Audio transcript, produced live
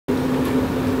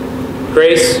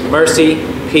Grace, mercy,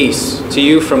 peace to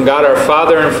you from God our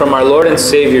Father and from our Lord and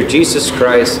Savior, Jesus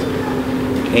Christ.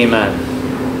 Amen.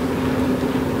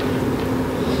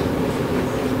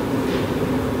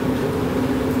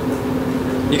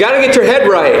 You got to get your head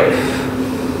right,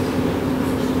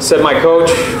 said my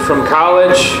coach from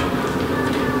college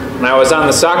when I was on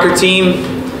the soccer team.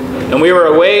 And we were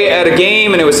away at a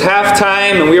game and it was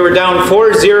halftime and we were down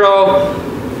 4-0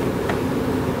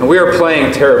 and we were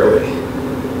playing terribly.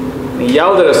 He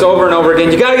yelled at us over and over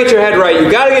again, you got to get your head right,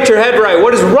 you got to get your head right.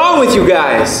 What is wrong with you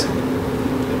guys?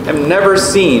 I've never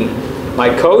seen my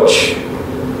coach,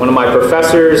 one of my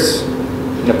professors,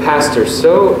 and a pastor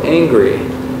so angry.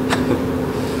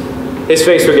 His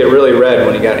face would get really red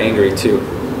when he got angry too.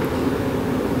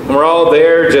 And we're all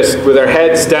there just with our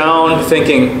heads down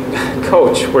thinking,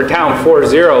 Coach, we're down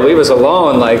 4-0, leave us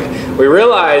alone. Like, we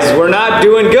realize we're not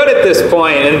doing good at this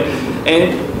point.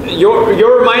 And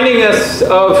you're reminding us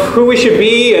of who we should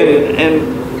be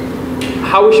and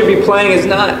how we should be playing is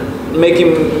not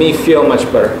making me feel much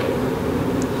better.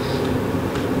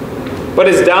 But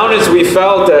as down as we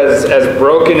felt, as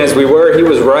broken as we were, he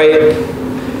was right,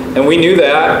 and we knew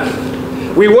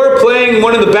that. We were playing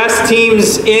one of the best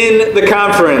teams in the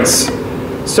conference,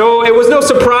 so it was no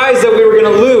surprise that we were going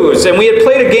to lose, and we had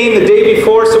played a game the day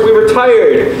before, so we were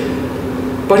tired.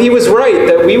 But he was right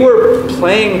that we were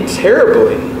playing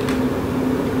terribly.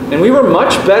 And we were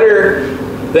much better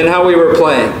than how we were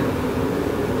playing.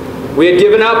 We had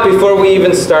given up before we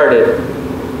even started.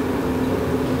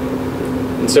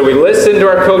 And so we listened to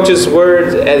our coach's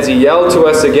words as he yelled to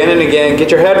us again and again,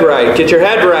 get your head right, get your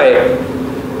head right.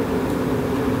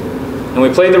 And we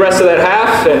played the rest of that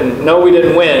half, and no, we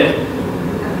didn't win.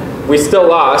 We still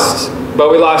lost,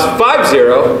 but we lost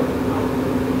 5-0.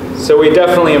 So we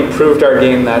definitely improved our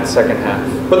game that second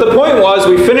half. But the point was,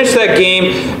 we finished that game,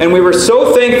 and we were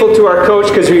so thankful to our coach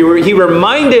because he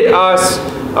reminded us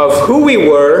of who we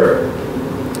were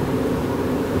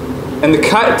and the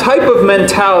type of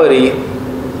mentality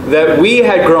that we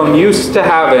had grown used to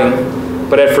having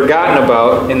but had forgotten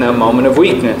about in that moment of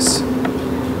weakness.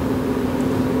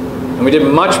 And we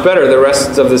did much better the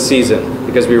rest of the season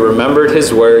because we remembered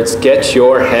his words, get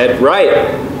your head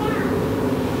right.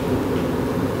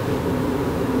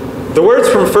 The words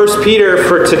from 1 Peter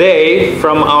for today,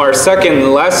 from our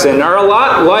second lesson, are a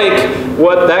lot like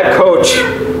what that coach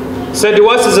said to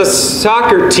us as a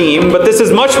soccer team, but this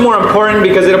is much more important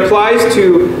because it applies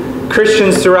to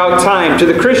Christians throughout time. To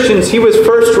the Christians he was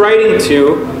first writing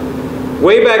to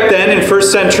way back then in 1st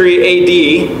century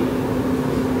AD,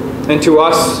 and to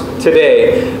us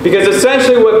today. Because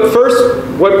essentially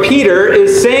what Peter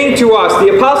is saying to us,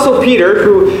 the Apostle Peter,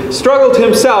 who struggled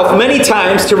himself many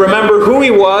times to remember who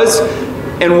he was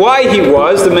and why he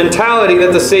was, the mentality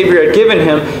that the Savior had given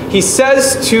him, he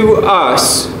says to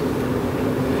us,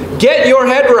 get your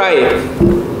head right.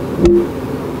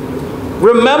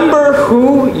 Remember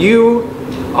who you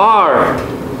are.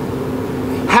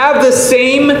 Have the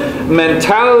same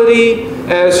mentality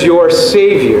as your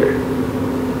Savior.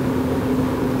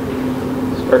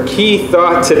 Our key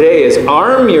thought today is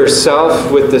arm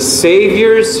yourself with the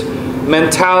Savior's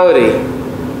mentality.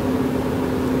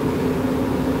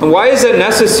 And why is that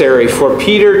necessary for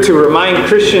Peter to remind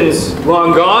Christians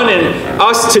long gone and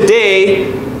us today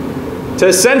to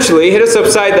essentially hit us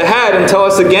upside the head and tell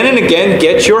us again and again,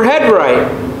 get your head right?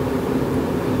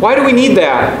 Why do we need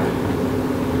that?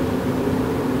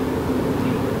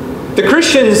 The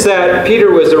Christians that Peter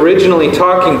was originally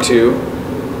talking to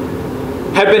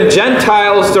had been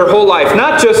Gentiles their whole life,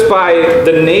 not just by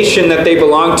the nation that they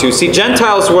belonged to. See,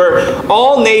 Gentiles were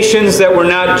all nations that were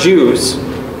not Jews.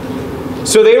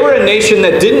 So they were a nation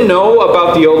that didn't know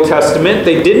about the Old Testament.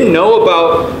 They didn't know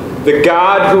about the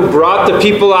God who brought the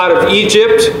people out of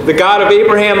Egypt, the God of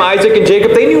Abraham, Isaac, and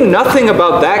Jacob. They knew nothing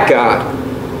about that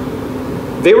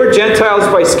God. They were Gentiles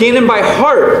by skin and by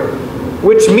heart,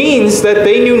 which means that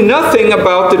they knew nothing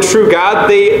about the true God.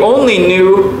 They only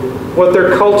knew what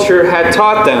their culture had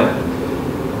taught them.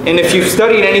 And if you've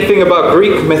studied anything about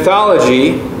Greek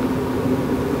mythology,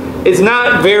 it's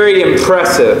not very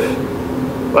impressive.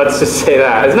 Let's just say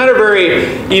that. It's not a very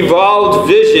evolved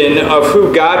vision of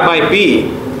who God might be.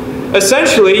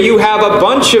 Essentially, you have a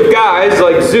bunch of guys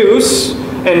like Zeus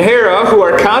and Hera who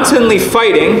are constantly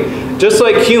fighting, just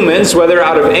like humans, whether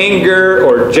out of anger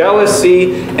or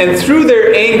jealousy, and through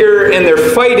their anger and their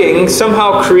fighting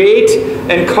somehow create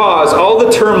and cause all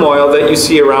the turmoil that you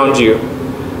see around you.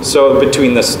 So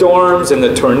between the storms and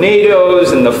the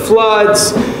tornadoes and the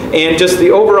floods and just the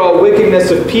overall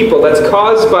wickedness of people that's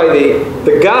caused by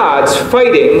the gods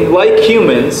fighting like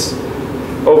humans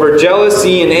over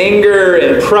jealousy and anger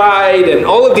and pride and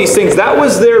all of these things. That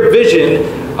was their vision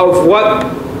of what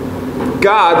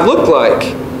God looked like.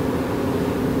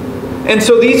 And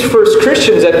so these first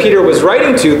Christians that Peter was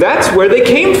writing to, that's where they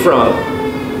came from.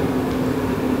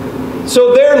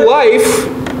 So their life,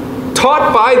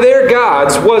 taught by their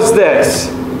gods, was this.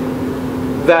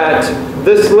 That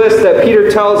this list that Peter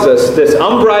tells us, this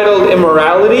unbridled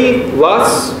immorality,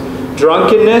 lust,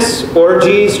 drunkenness,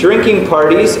 orgies, drinking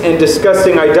parties, and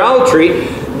disgusting idolatry,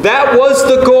 that was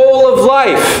the goal of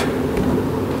life.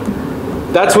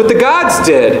 That's what the gods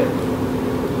did.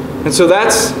 And so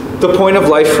that's the point of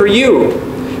life for you.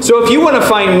 So if you want to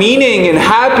find meaning and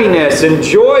happiness and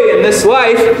joy in this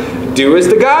life, do as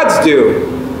the gods do.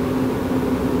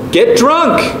 Get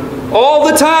drunk all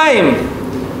the time.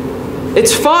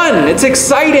 It's fun. It's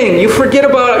exciting. You forget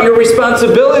about your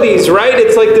responsibilities, right?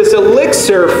 It's like this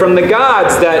elixir from the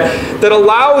gods that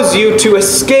allows you to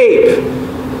escape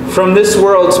from this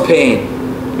world's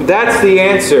pain. That's the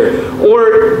answer.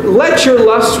 Or let your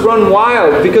lust run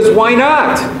wild, because why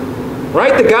not?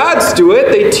 Right? The gods do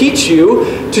it. They teach you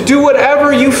to do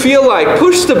whatever you feel like.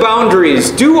 Push the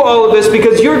boundaries. Do all of this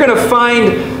because you're going to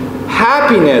find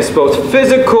happiness, both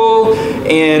physical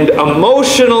and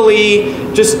emotionally.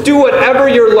 Just do whatever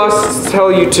your lusts tell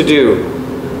you to do.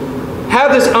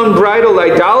 Have this unbridled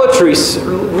idolatry.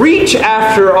 Reach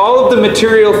after all of the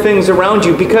material things around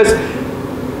you because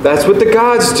that's what the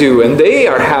gods do, and they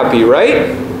are happy,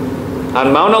 right?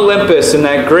 On Mount Olympus, in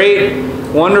that great,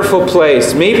 wonderful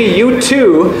place. Maybe you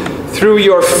too, through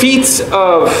your feats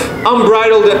of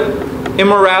unbridled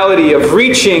immorality, of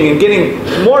reaching and getting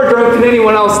more drunk than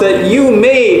anyone else, that you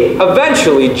may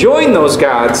eventually join those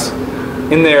gods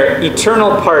in their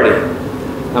eternal party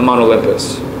on Mount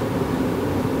Olympus.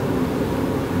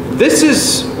 This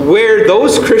is where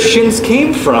those Christians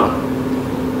came from,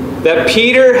 that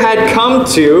Peter had come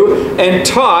to and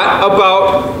taught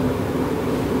about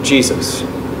Jesus.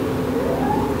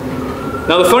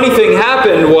 Now the funny thing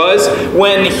happened was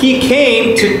when he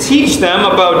came to teach them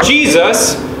about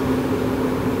Jesus,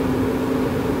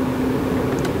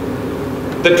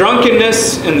 the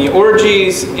drunkenness and the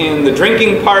orgies and the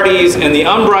drinking parties and the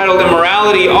unbridled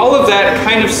immorality, all of that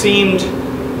kind of seemed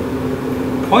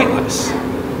pointless,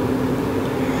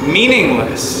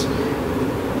 meaningless.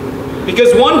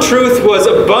 Because one truth was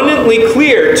abundantly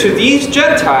clear to these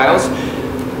Gentiles,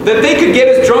 that they could get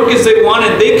as drunk as they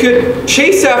wanted, they could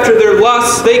chase after their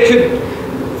lusts, they could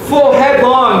full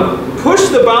headlong push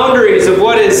the boundaries of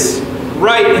what is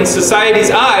right in society's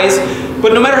eyes,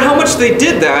 but no matter how much they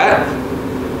did that,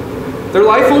 their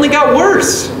life only got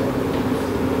worse.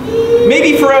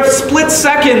 Maybe for a split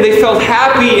second they felt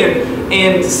happy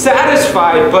and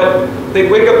satisfied, but they'd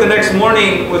wake up the next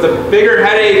morning with a bigger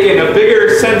headache and a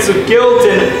bigger sense of guilt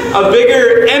and a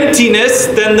bigger emptiness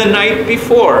than the night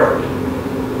before.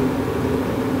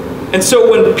 And so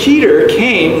when Peter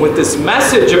came with this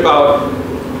message about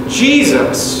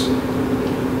Jesus,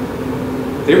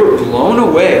 they were blown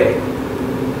away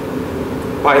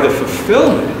by the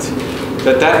fulfillment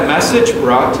that message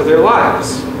brought to their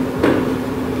lives.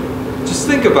 Just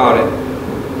think about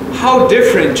it. How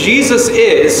different Jesus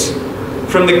is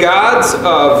from the gods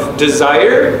of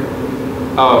desire,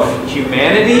 of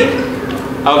humanity,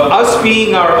 of us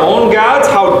being our own gods.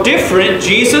 How different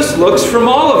Jesus looks from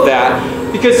all of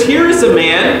that. Because here is a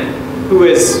man who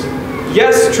is,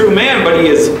 yes, true man, but he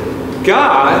is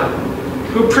God,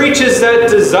 who preaches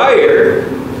that desire,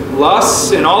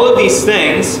 lusts, and all of these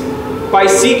things, by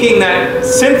seeking that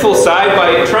sinful side,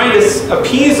 by trying to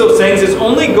appease those things, is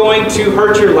only going to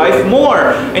hurt your life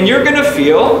more. And you're going to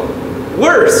feel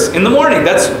worse in the morning.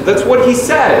 That's what he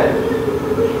said.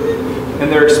 And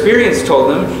their experience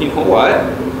told them, you know what?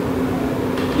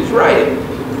 He's right.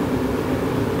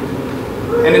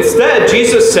 And instead,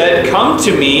 Jesus said, come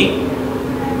to me,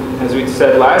 as we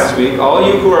said last week, all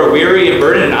you who are weary and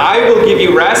burdened, and I will give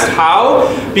you rest. How?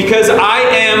 Because I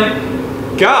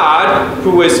am God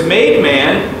who has made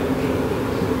man,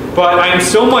 but I am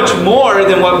so much more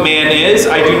than what man is.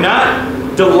 I do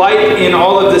not delight in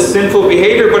all of this sinful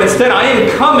behavior, but instead I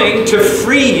am coming to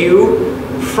free you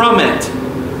from it.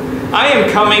 I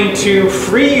am coming to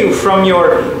free you from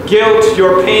your guilt,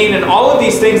 your pain, and all of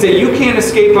these things that you can't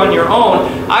escape on your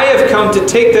own. I have come to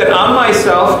take that on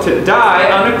myself, to die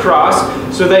on a cross,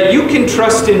 so that you can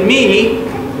trust in me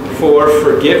for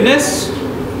forgiveness,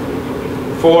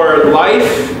 for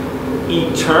life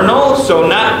eternal. So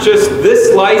not just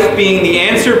this life being the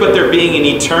answer, but there being an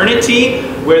eternity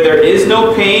where there is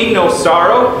no pain, no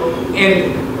sorrow.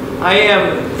 And I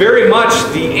am very much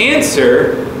the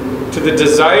answer to the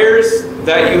desires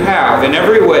that you have in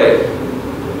every way.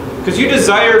 Because you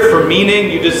desire for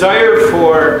meaning, you desire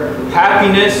for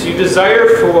happiness, you desire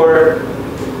for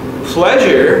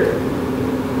pleasure,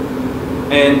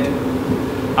 and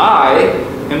I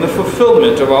am the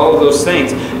fulfillment of all of those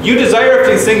things. You desire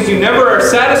these things, you never are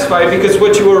satisfied, because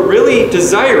what you are really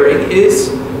desiring is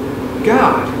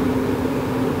God.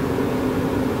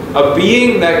 A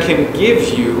being that can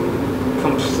give you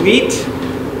complete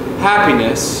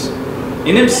happiness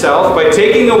in himself by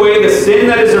taking away the sin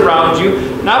that is around you,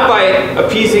 not by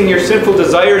appeasing your sinful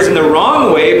desires in the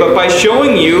wrong way, but by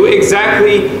showing you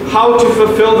exactly how to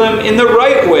fulfill them in the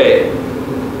right way.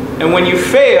 And when you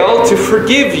fail, to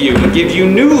forgive you and give you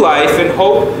new life and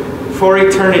hope for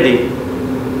eternity.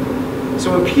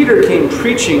 So when Peter came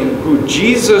preaching who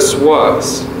Jesus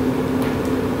was,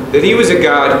 that he was a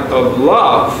God of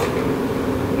love,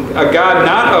 a God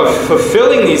not of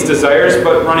fulfilling these desires,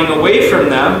 but running away from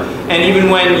them. And even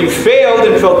when you failed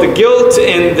and felt the guilt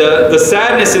and the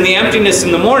sadness and the emptiness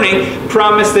in the morning,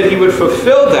 promised that he would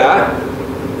fulfill that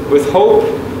with hope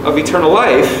of eternal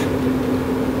life.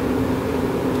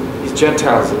 These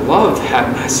Gentiles loved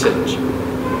that message.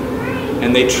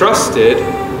 And they trusted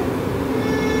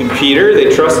in Peter,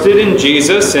 they trusted in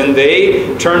Jesus, and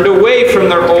they turned away from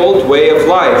their old way of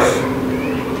life.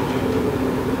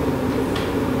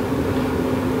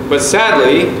 But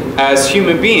sadly, as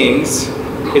human beings,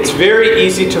 it's very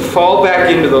easy to fall back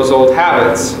into those old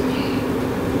habits.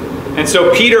 And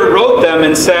so Peter wrote them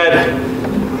and said,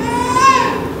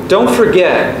 don't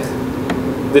forget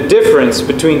the difference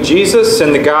between Jesus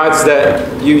and the gods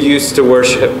that you used to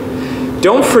worship.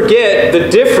 Don't forget the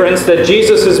difference that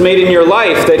Jesus has made in your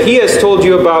life, that he has told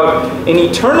you about an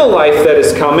eternal life that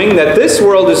is coming, that this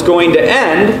world is going to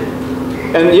end,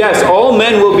 and yes, all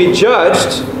men will be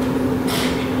judged.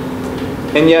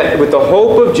 And yet, with the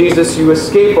hope of Jesus, you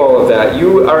escape all of that.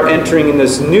 You are entering in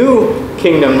this new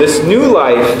kingdom, this new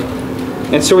life.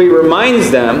 And so he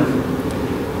reminds them,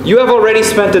 you have already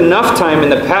spent enough time in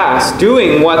the past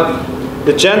doing what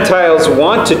the Gentiles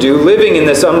want to do, living in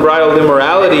this unbridled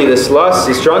immorality, this lust,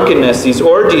 this drunkenness, these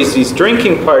orgies, these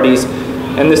drinking parties,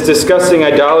 and this disgusting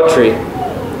idolatry.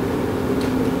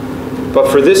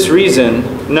 But for this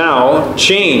reason, now,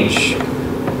 change.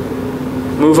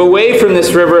 Move away from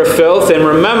this river of filth, and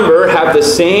remember, have the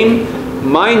same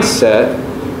mindset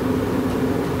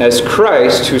as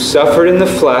Christ, who suffered in the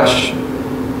flesh,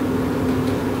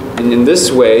 and in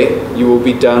this way you will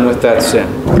be done with that sin.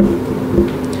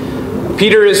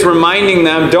 Peter is reminding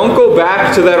them, don't go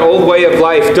back to that old way of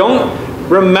life. Don't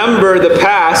remember the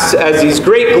past as these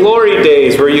great glory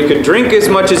days where you could drink as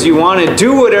much as you wanted,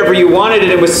 do whatever you wanted,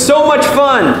 and it was so much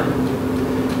fun.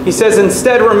 He says,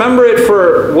 instead, remember it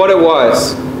for what it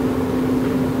was.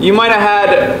 You might have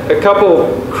had a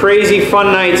couple crazy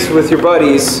fun nights with your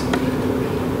buddies,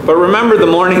 but remember the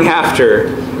morning after.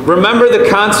 Remember the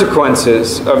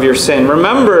consequences of your sin.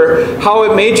 Remember how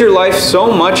it made your life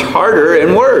so much harder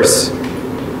and worse.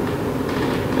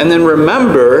 And then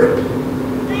remember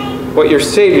what your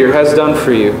Savior has done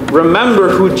for you. Remember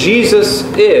who Jesus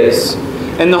is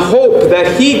and the hope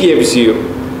that he gives you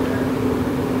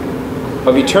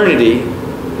of eternity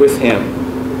with him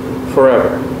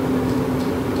forever.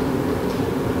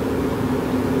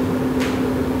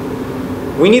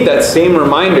 We need that same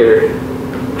reminder,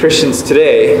 Christians,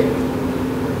 today.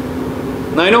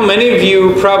 Now, I know many of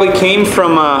you probably came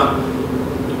from a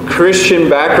Christian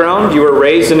background. You were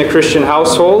raised in a Christian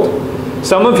household.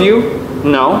 Some of you,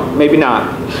 no, maybe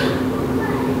not.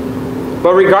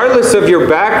 But regardless of your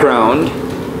background,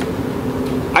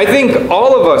 I think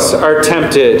all of us are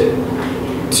tempted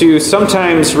to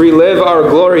sometimes relive our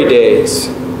glory days.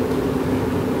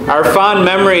 Our fond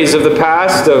memories of the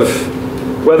past, of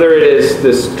whether it is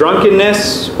this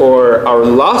drunkenness or our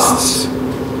lusts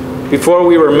before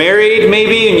we were married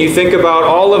maybe, and you think about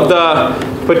all of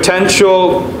the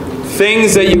potential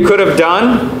things that you could have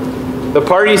done, the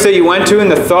parties that you went to and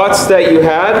the thoughts that you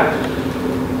had,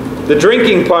 the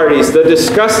drinking parties, the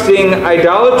disgusting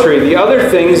idolatry, the other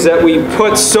things that we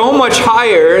put so much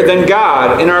higher than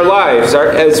God in our lives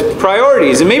as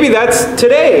priorities. And maybe that's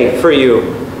today for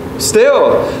you.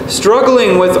 Still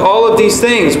struggling with all of these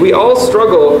things. We all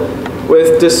struggle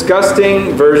with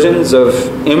disgusting versions of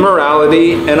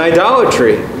immorality and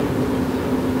idolatry.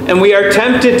 And we are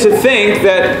tempted to think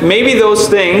that maybe those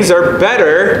things are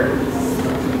better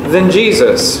than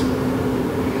Jesus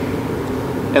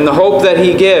and the hope that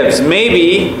he gives.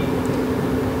 Maybe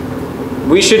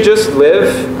we should just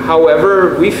live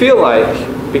however we feel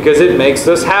like because it makes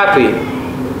us happy.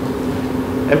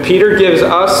 And Peter gives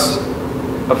us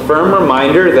a firm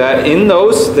reminder that in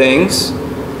those things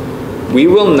we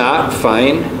will not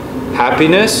find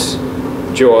happiness,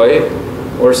 joy,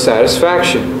 or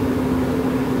satisfaction.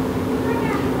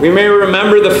 We may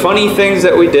remember the funny things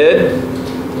that we did,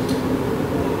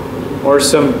 or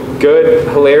some good,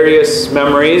 hilarious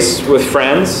memories with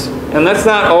friends, and that's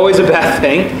not always a bad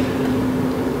thing.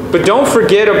 But don't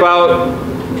forget about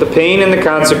the pain and the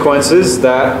consequences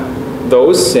that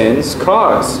those sins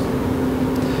cause.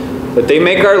 That they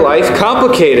make our life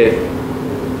complicated.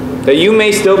 That you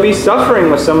may still be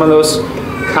suffering with some of those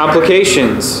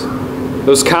complications,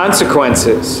 those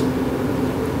consequences.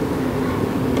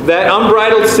 That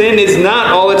unbridled sin is not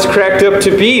all it's cracked up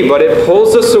to be, but it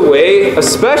pulls us away,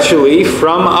 especially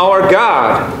from our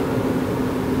God,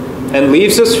 and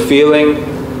leaves us feeling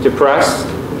depressed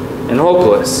and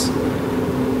hopeless.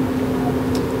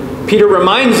 Peter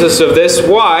reminds us of this.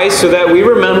 Why? So that we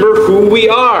remember who we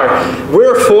are.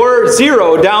 We're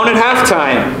 4-0 down at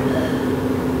halftime.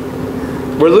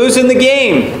 We're losing the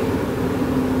game.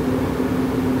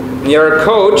 Your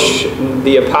coach,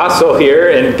 the apostle here,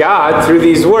 and God, through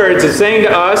these words, is saying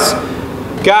to us,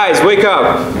 guys, wake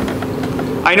up.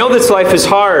 I know this life is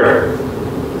hard.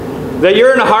 That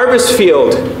you're in a harvest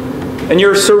field, and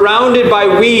you're surrounded by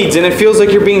weeds, and it feels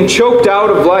like you're being choked out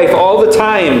of life all the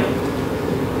time.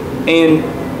 And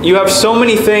you have so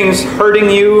many things hurting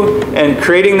you and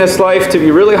creating this life to be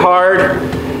really hard.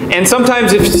 And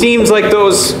sometimes it seems like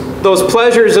those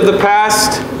pleasures of the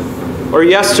past or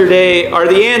yesterday are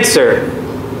the answer,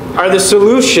 are the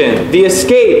solution, the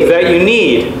escape that you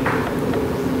need.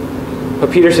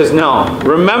 But Peter says, no.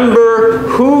 Remember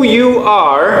who you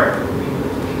are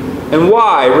and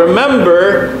why.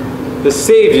 Remember the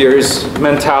Savior's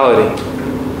mentality.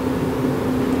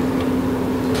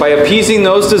 By appeasing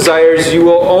those desires, you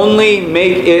will only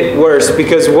make it worse,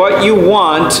 because what you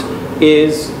want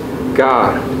is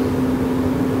God.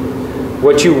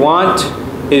 What you want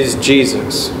is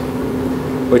Jesus.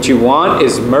 What you want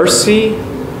is mercy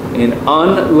and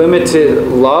unlimited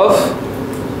love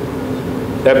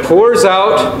that pours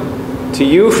out to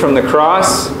you from the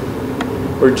cross,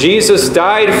 where Jesus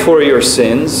died for your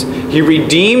sins. He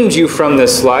redeemed you from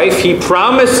this life. He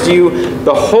promised you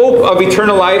the hope of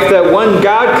eternal life, that when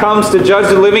God comes to judge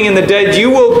the living and the dead,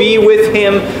 you will be with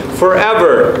Him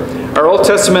forever. Our Old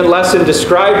Testament lesson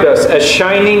described us as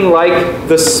shining like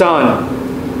the sun.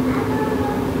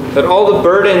 That all the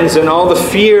burdens and all the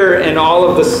fear and all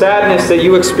of the sadness that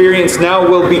you experience now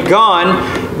will be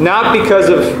gone, not because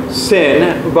of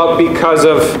sin, but because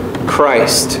of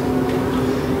Christ.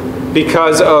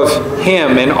 Because of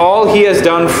Him and all He has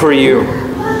done for you.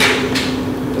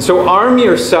 So arm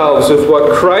yourselves with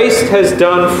what Christ has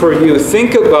done for you.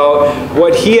 Think about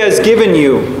what He has given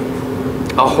you.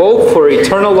 A hope for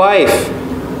eternal life.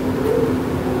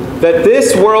 That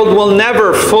this world will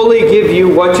never fully give you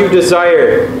what you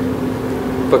desire,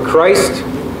 but Christ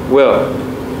will.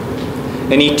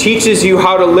 And He teaches you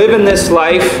how to live in this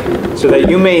life so that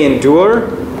you may endure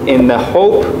in the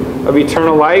hope of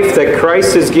eternal life that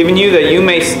Christ has given you, that you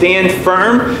may stand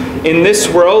firm in this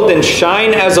world and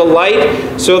shine as a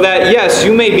light, so that, yes,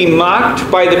 you may be mocked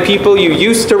by the people you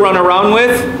used to run around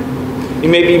with. You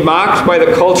may be mocked by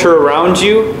the culture around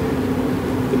you.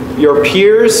 Your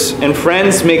peers and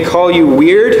friends may call you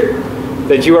weird,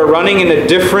 that you are running in a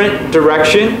different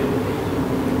direction.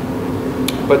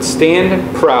 But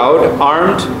stand proud,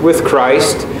 armed with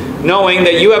Christ, knowing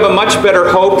that you have a much better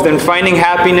hope than finding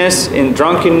happiness in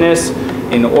drunkenness,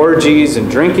 in orgies, and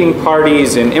drinking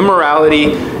parties, and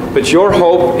immorality. But your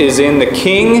hope is in the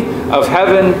King of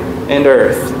heaven and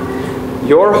earth.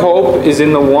 Your hope is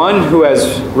in the one who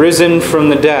has risen from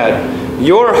the dead.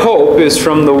 Your hope is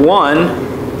from the one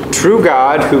true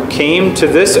God who came to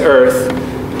this earth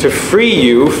to free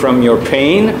you from your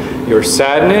pain, your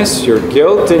sadness, your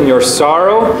guilt, and your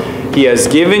sorrow. He has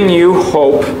given you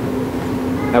hope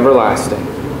everlasting.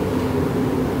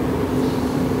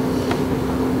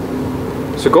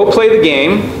 So go play the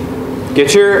game.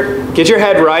 Get your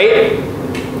head right.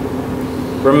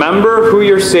 Remember who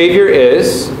your Savior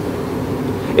is.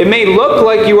 It may look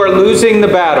like you are losing the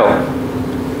battle.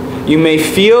 You may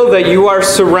feel that you are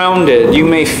surrounded. You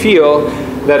may feel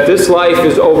that this life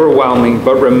is overwhelming.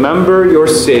 But remember your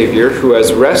Savior who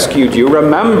has rescued you.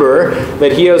 Remember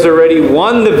that He has already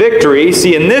won the victory.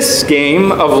 See, in this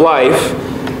game of life,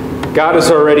 God has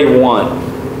already won.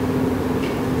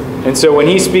 And so when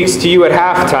He speaks to you at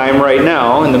halftime right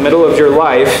now, in the middle of your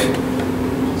life,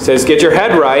 says, get your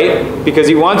head right, because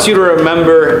He wants you to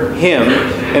remember Him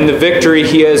and the victory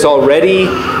He has already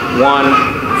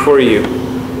won for you.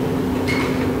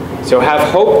 So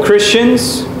have hope,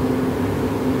 Christians.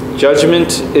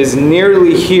 Judgment is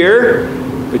nearly here,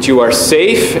 but you are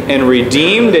safe and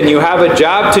redeemed, and you have a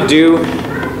job to do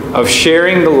of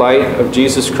sharing the light of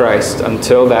Jesus Christ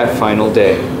until that final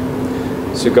day.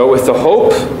 So go with the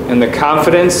hope and the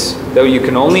confidence that you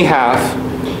can only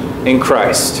have in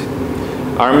Christ.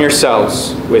 Arm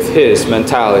yourselves with his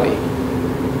mentality.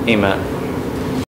 Amen.